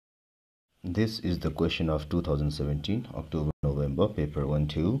This is the question of 2017 October November paper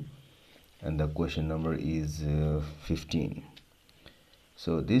 1-2, and the question number is 15.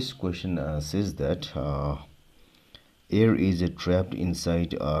 So this question says that air is trapped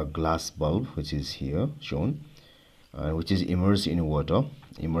inside a glass bulb, which is here shown, which is immersed in water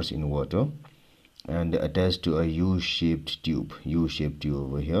and attached to a U-shaped tube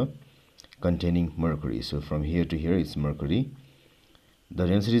over here containing mercury. So from here to here it's mercury. The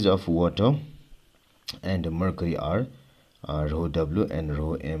densities of water and mercury are rho W and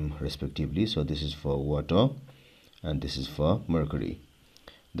rho M respectively. So this is for water and this is for mercury.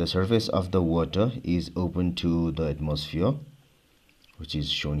 The surface of the water is open to the atmosphere, which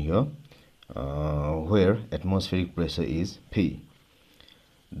is shown here, where atmospheric pressure is P.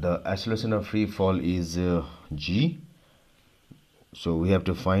 The acceleration of free fall is G. So we have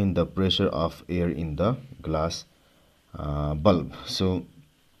to find the pressure of air in the glass bulb. So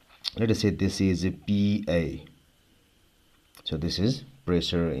let us say this is PA. So this is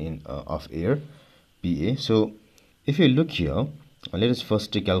pressure in of air, PA. So if you look here, let us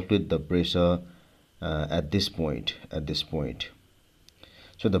first calculate the pressure at this point.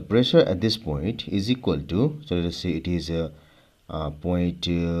 So the pressure at this point is equal to, so let us say it is point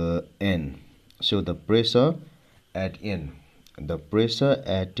N. So the pressure at N,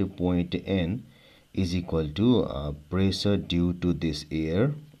 point N is equal to pressure due to this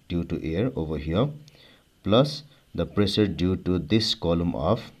air, over here, plus the pressure due to this column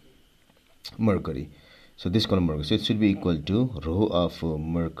of mercury. So this column mercury, so it should be equal to rho of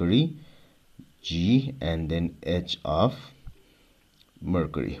mercury G and then H of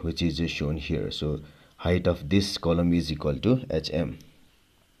mercury, which is shown here. So height of this column is equal to HM.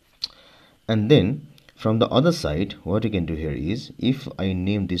 And then from the other side, what you can do here is, if I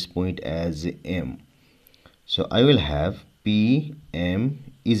name this point as M, so I will have PM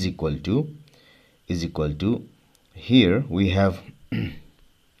is equal to here we have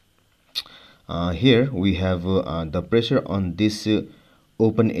the pressure on this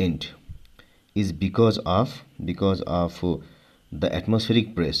open end is because of the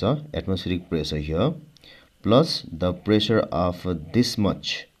atmospheric pressure here, plus the pressure of this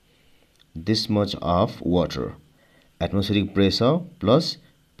much of water, atmospheric pressure plus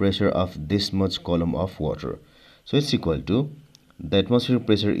pressure of this much column of water. So it's equal to, the atmospheric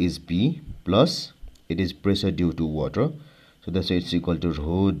pressure is P plus it is pressure due to water, so that's why it's equal to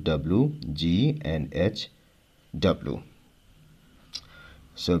rho W G and H W.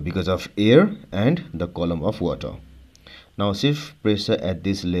 So because of air and the column of water. Now if pressure at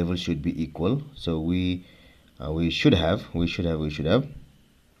this level should be equal, so we should have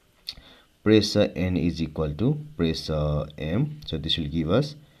pressure N is equal to pressure M. So this will give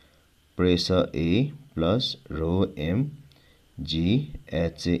us pressure A plus rho M G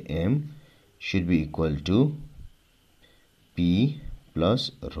H M should be equal to P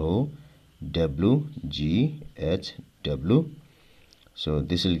plus rho W G H W. So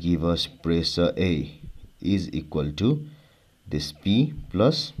this will give us pressure A is equal to this P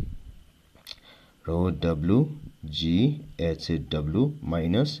plus rho W G H W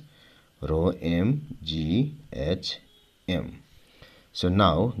minus rho M G H M. So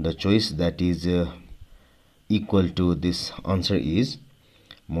now the choice that is equal to this answer is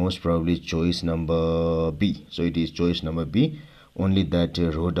most probably choice number B. So it is choice number B, only that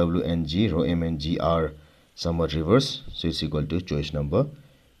rho W and G, rho M and G are somewhat reverse, so it's equal to choice number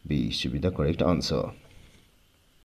B should be the correct answer.